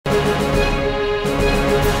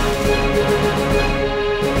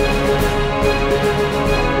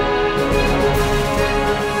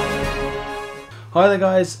Hi there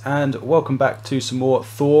guys, and welcome back to some more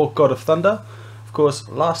Thor, God of Thunder. Of course,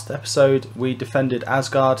 last episode we defended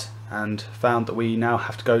Asgard and found that we now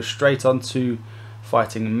have to go straight on to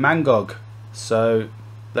fighting MANGOG. So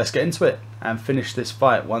let's get into it and finish this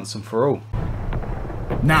fight once and for all.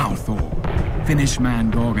 Now, Thor, finish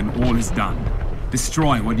MANGOG and all is done.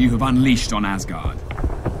 Destroy what you have unleashed on Asgard.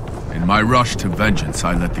 In my rush to vengeance,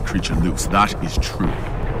 I let the creature loose, that is true.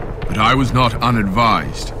 But I was not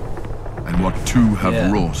unadvised. And what two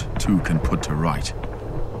have wrought, two can put to right.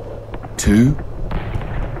 Two?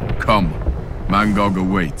 Come, MANGOG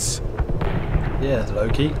awaits. Yeah,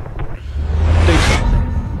 Loki. Do something.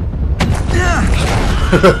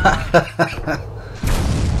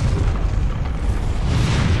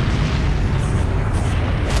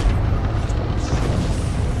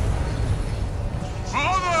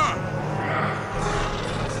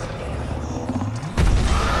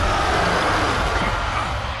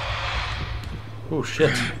 Oh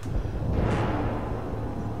shit.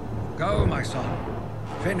 Go, my son.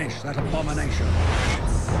 Finish that abomination.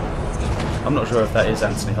 I'm not sure if that is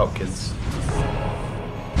Anthony Hopkins.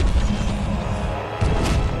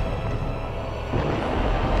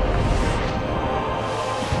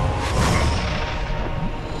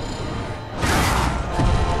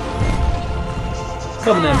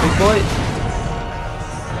 Come on then, big boy.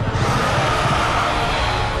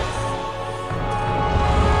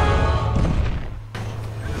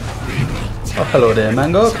 Oh, hello there,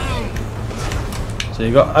 MANGOG. So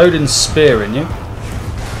you got Odin's spear in you,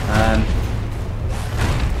 and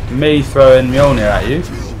me throwing Mjolnir at you.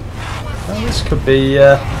 Well, this could be.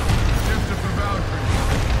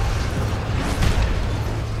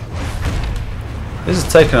 This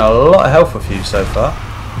has taken a lot of health off you so far.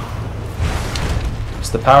 It's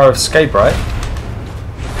the power of escape, right?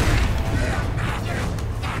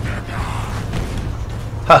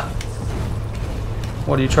 Ha!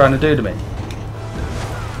 What are you trying to do to me?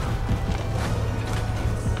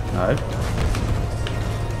 No.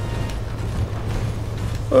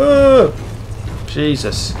 Oh,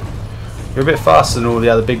 Jesus. You're a bit faster than all the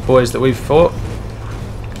other big boys that we've fought.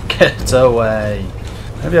 Get away.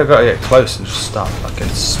 Maybe I've got to get close and just start fucking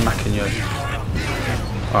smacking you.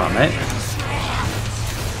 Alright, mate.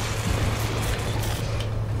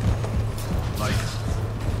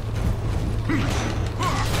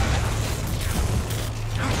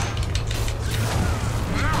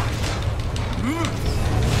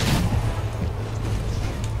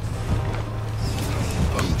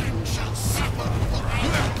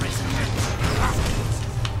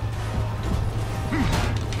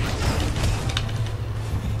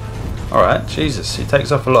 Alright, Jesus, he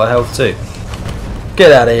takes off a lot of health too.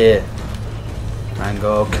 Get out of here!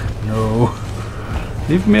 MANGOG, no.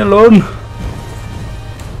 Leave me alone!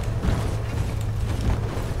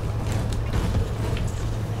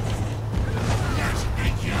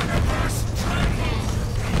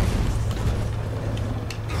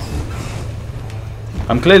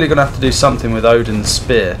 I'm clearly going to have to do something with Odin's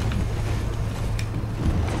spear.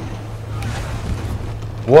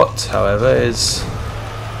 What, however, is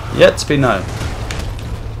yet to be known,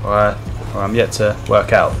 or I'm yet to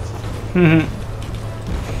work out. I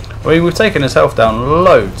mean, we've taken his health down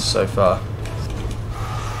loads so far.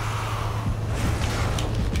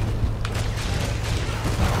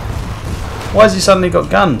 Why has he suddenly got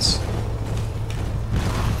guns?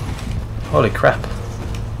 Holy crap.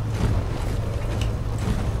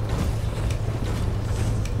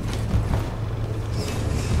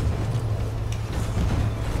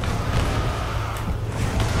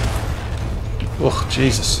 Oh,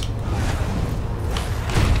 Jesus.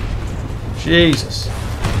 Jesus.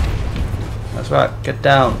 That's right, get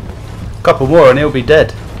down. A couple more and he'll be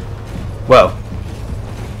dead. Well,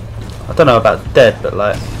 I don't know about dead, but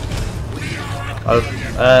like...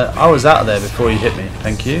 I was out of there before you hit me,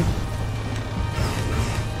 thank you.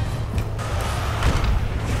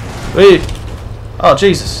 Wait. Oh,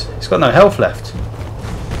 Jesus. He's got no health left.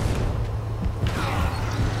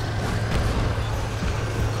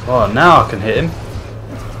 Oh, now I can hit him.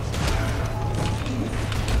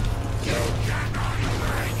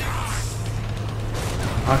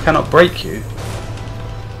 I cannot break you.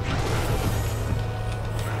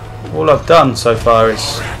 All I've done so far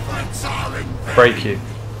is break you.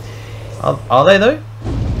 Are they though?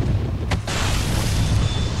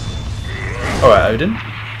 Alright, Odin.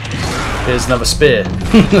 Here's another spear.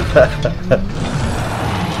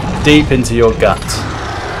 Deep into your gut.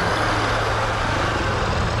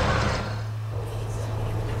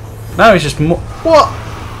 Now he's just more. What?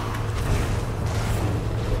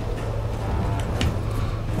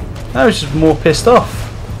 Now he's just more pissed off.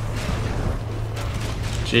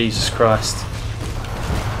 Jesus Christ.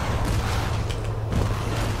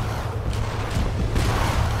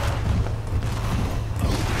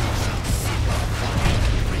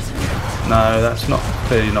 No, that's not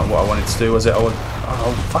clearly not what I wanted to do, was it?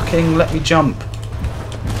 Oh, fucking let me jump.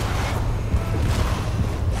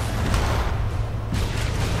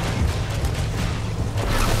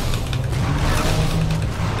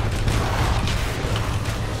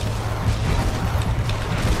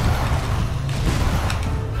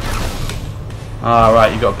 Ah,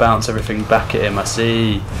 right, you got to bounce everything back at him, I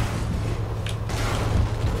see.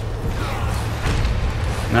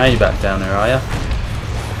 Now you're back down there, are you?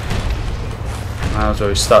 Might as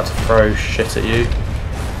well start to throw shit at you.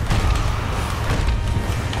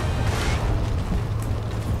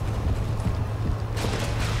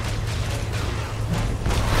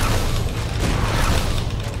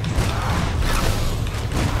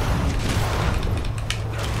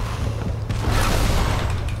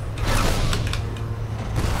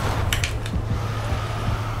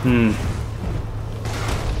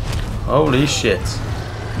 Holy shit.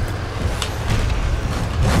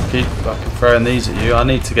 Keep fucking throwing these at you. I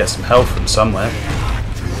need to get some health from somewhere.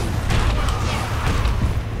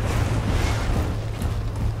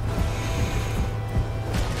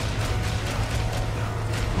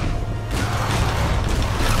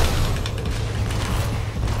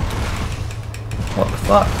 What the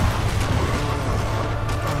fuck?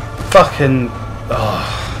 Fucking...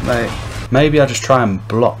 Oh, mate. Maybe I just try and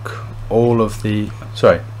block all of the...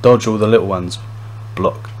 Sorry, dodge all the little ones.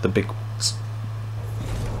 Block the big ones.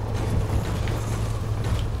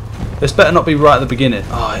 This better not be right at the beginning.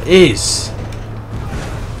 Oh, it is!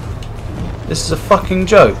 This is a fucking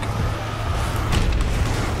joke.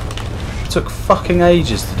 It took fucking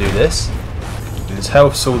ages to do this. And his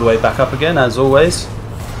health's all the way back up again, as always.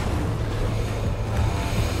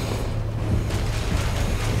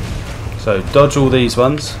 So, dodge all these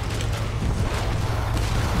ones.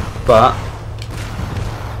 But...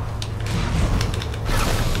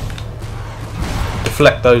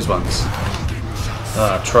 deflect those ones.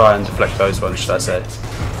 Try and deflect those ones, should I say.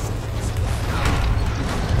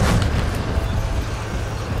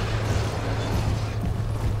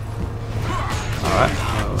 Alright.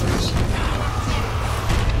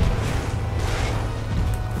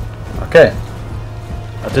 Okay.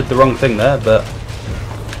 I did the wrong thing there, but...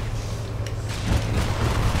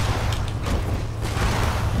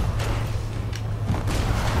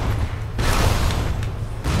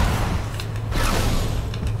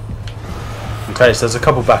 Okay, so there's a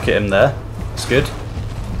couple back at him there. That's good.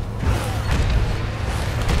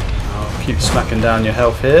 I'll keep smacking down your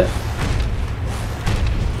health here.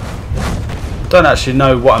 Don't actually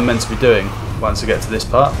know what I'm meant to be doing once I get to this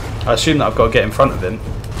part. I assume that I've got to get in front of him.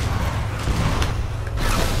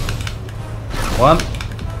 1,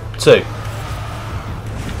 2.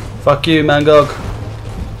 Fuck you, Mangog.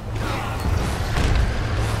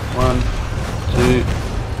 1, 2.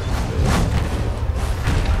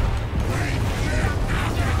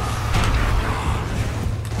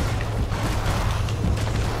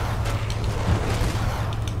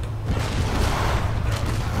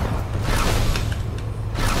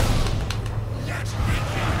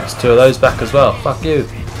 Two of those back as well. Fuck you.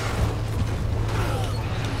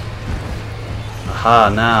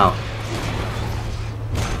 Aha, now.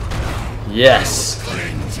 Yes.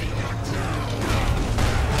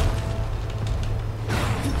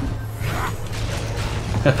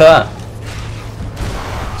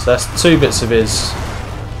 So that's 2 bits of his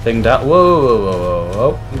thing down. Whoa, whoa, whoa,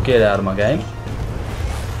 whoa, whoa. Get out of my game.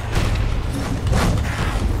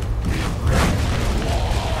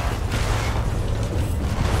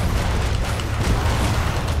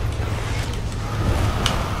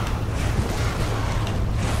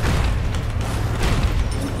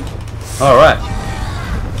 Alright.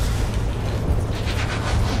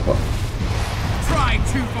 Try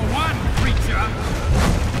 2 for 1, creature.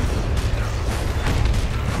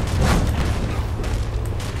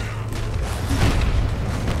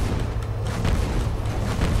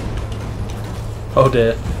 Oh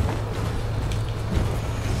dear.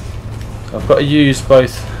 I've got to use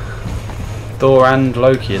both Thor and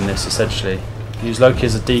Loki in this, essentially. Use Loki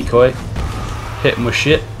as a decoy. Hit him with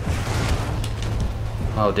shit.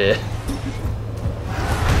 Oh dear.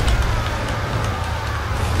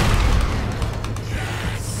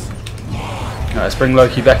 Alright, let's bring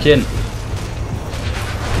Loki back in.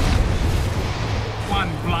 One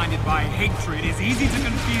blinded by hatred is easy to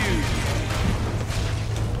confuse.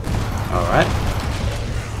 Alright.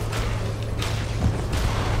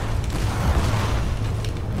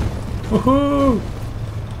 Woohoo!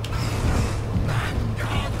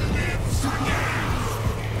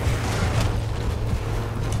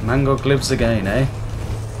 Mangog lives again, eh?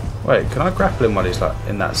 Wait, can I grapple him while he's like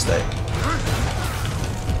in that state?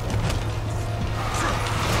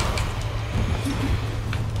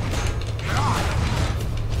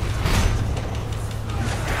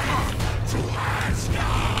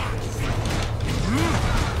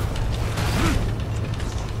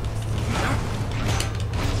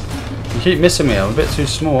 You keep missing me. I'm a bit too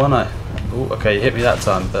small, aren't I? Ooh, okay, you hit me that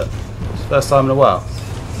time, but it's the first time in a while.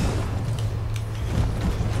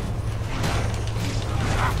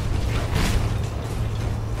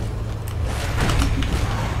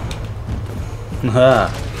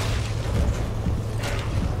 Ha.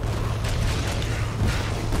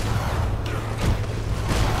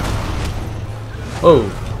 Oh.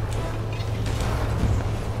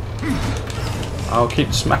 I'll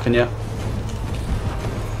keep smacking you.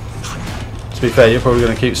 To be fair, you're probably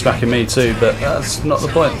going to keep smacking me too, but that's not the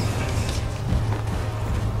point.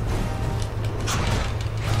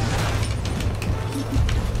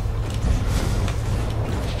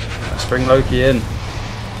 Let's bring Loki in.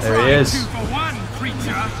 There he is.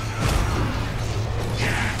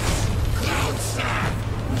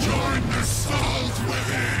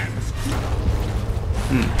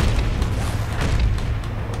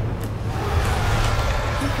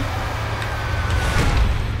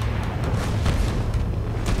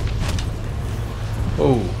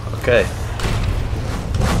 Oh, okay.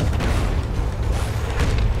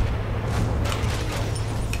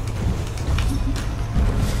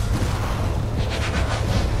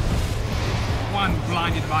 One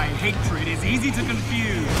blinded by hatred is easy to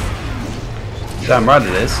confuse. Damn right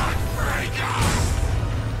it is.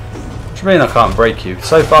 What do you mean I can't break you?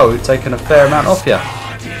 So far we've taken a fair amount off you.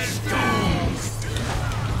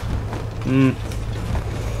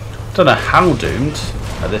 Don't know how doomed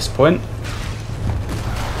at this point.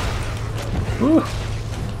 Woo.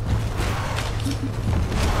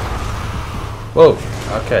 Whoa,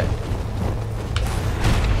 okay.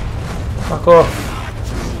 Fuck off.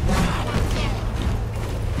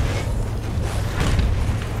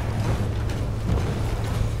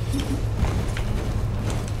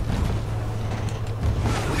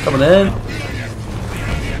 Coming in.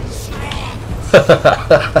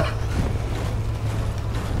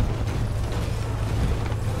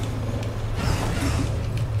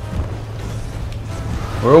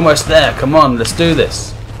 We're almost there. Come on, let's do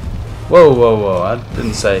this. Whoa, whoa, whoa. I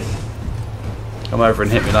didn't say come over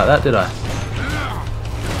and hit me like that, did I?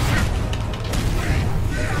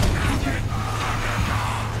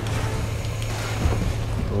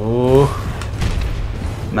 Oh.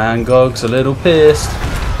 Mangog's a little pissed.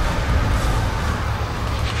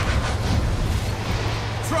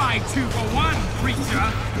 Try 2 for 1,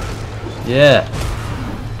 creature. Yeah.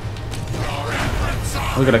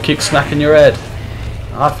 We're going to keep smacking your head.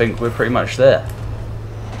 I think we're pretty much there.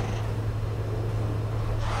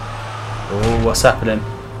 Oh, what's happening?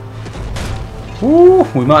 Ooh,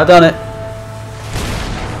 we might have done it.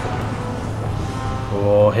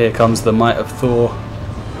 Oh, here comes the might of Thor.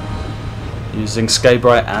 Using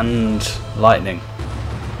Skabrite and lightning.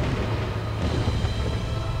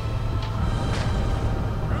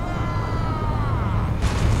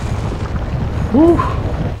 Woo.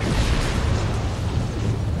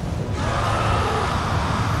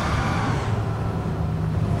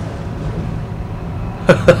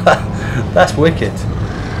 That's wicked.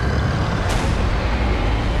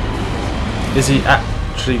 Is he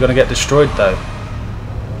actually going to get destroyed though?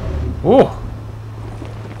 Oh!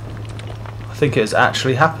 I think it has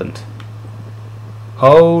actually happened.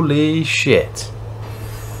 Holy shit.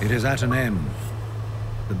 It is at an end.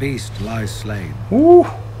 The beast lies slain. Ooh.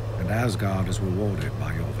 And Asgard is rewarded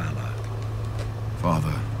by your valor.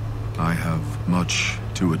 Father, I have much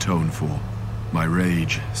to atone for. My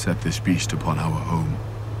rage set this beast upon our home,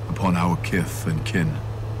 upon our kith and kin.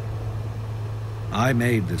 I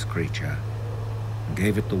made this creature and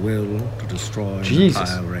gave it the will to destroy Jesus.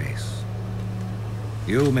 the entire race.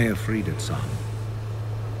 You may have freed it some,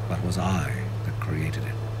 but it was I that created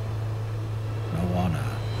it. No honor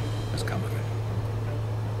has come of it.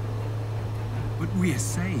 But we are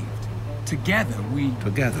saved. Together we...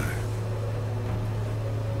 Together.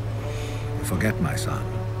 You forget, my son,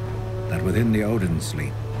 that within the Odin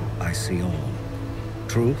sleep I see all.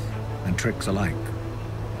 Truth and tricks alike.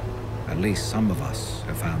 At least some of us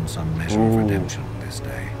have found some measure of redemption this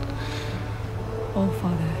day. Oh,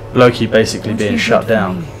 Father. Loki basically what being you shut did for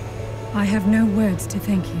down. me. I have no words to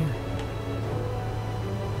thank you.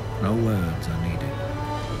 No words are needed.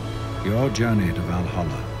 Your journey to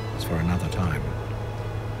Valhalla is for another time,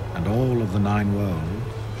 and all of the 9 worlds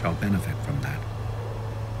shall benefit from that.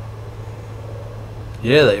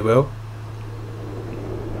 Yeah, they will.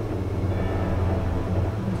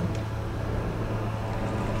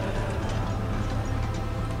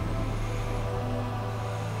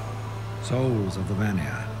 Souls of the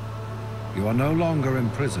Vanir, you are no longer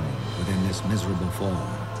imprisoned within this miserable form.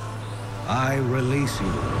 I release you.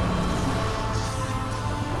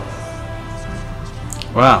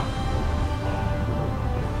 Wow.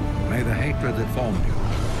 May the hatred that formed you.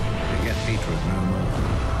 Forget hatred no more.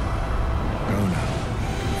 Go now,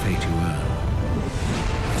 to the fate you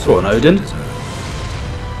earn. Saw an Odin. For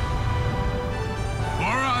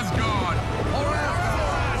Asgard!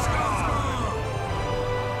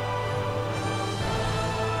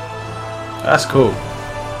 That's cool.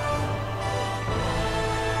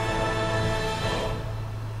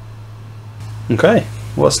 Okay,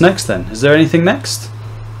 what's next then? Is there anything next?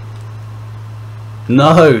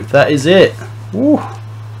 No, that is it. Woo.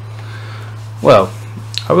 Well,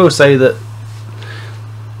 I will say that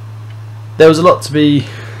there was a lot to be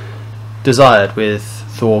desired with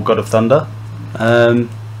Thor God of Thunder.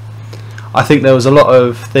 I think there was a lot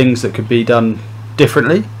of things that could be done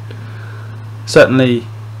differently. Certainly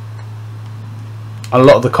a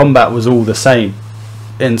lot of the combat was all the same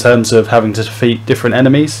in terms of having to defeat different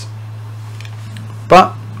enemies,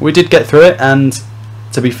 but we did get through it, and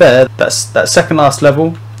to be fair, that second last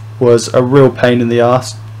level was a real pain in the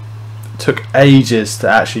arse. It took ages to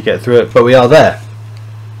actually get through it, but we are there.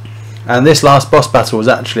 And this last boss battle was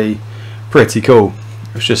actually pretty cool.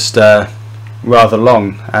 It was just rather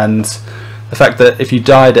long, and the fact that if you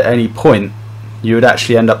died at any point you would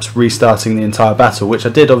actually end up restarting the entire battle, which I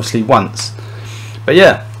did obviously once. But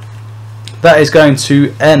yeah, that is going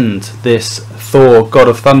to end this Thor God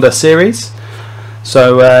of Thunder series.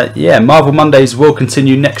 So yeah, Marvel Mondays will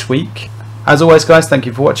continue next week. As always guys, thank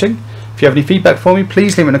you for watching. If you have any feedback for me,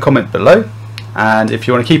 please leave it in a comment below. And if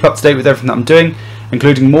you want to keep up to date with everything that I'm doing,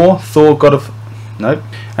 including more Thor God of... No.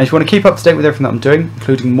 And if you want to keep up to date with everything that I'm doing,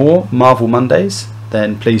 including more Marvel Mondays,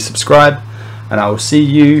 then please subscribe. And I will see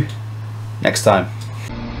you next time.